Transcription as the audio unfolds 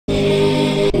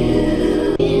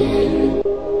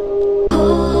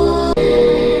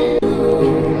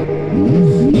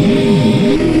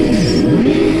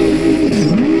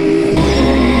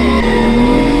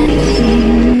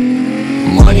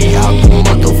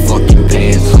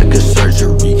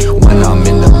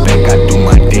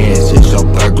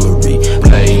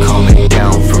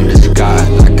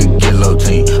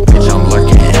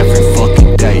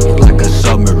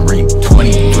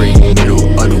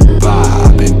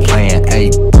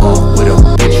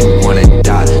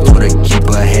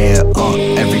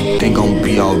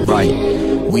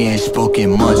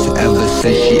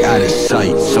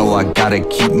gotta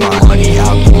keep my money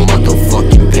out the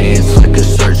motherfucking pants like a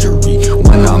surgery.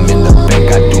 When I'm in the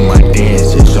bank, I do my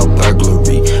dance, it's a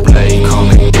burglary. Blade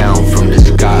coming down from the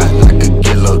sky like a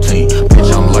guillotine.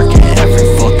 Bitch, I'm lurking every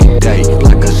fucking day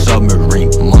like a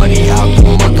submarine. Money out the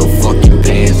motherfucking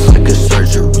pants like a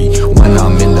surgery. When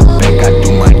I'm in the bank, I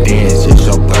do my dance, it's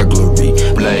a burglary.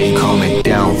 Blade coming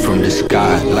down from the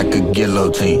sky like a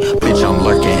guillotine. Bitch, I'm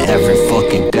lurking every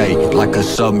fucking day like a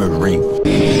submarine.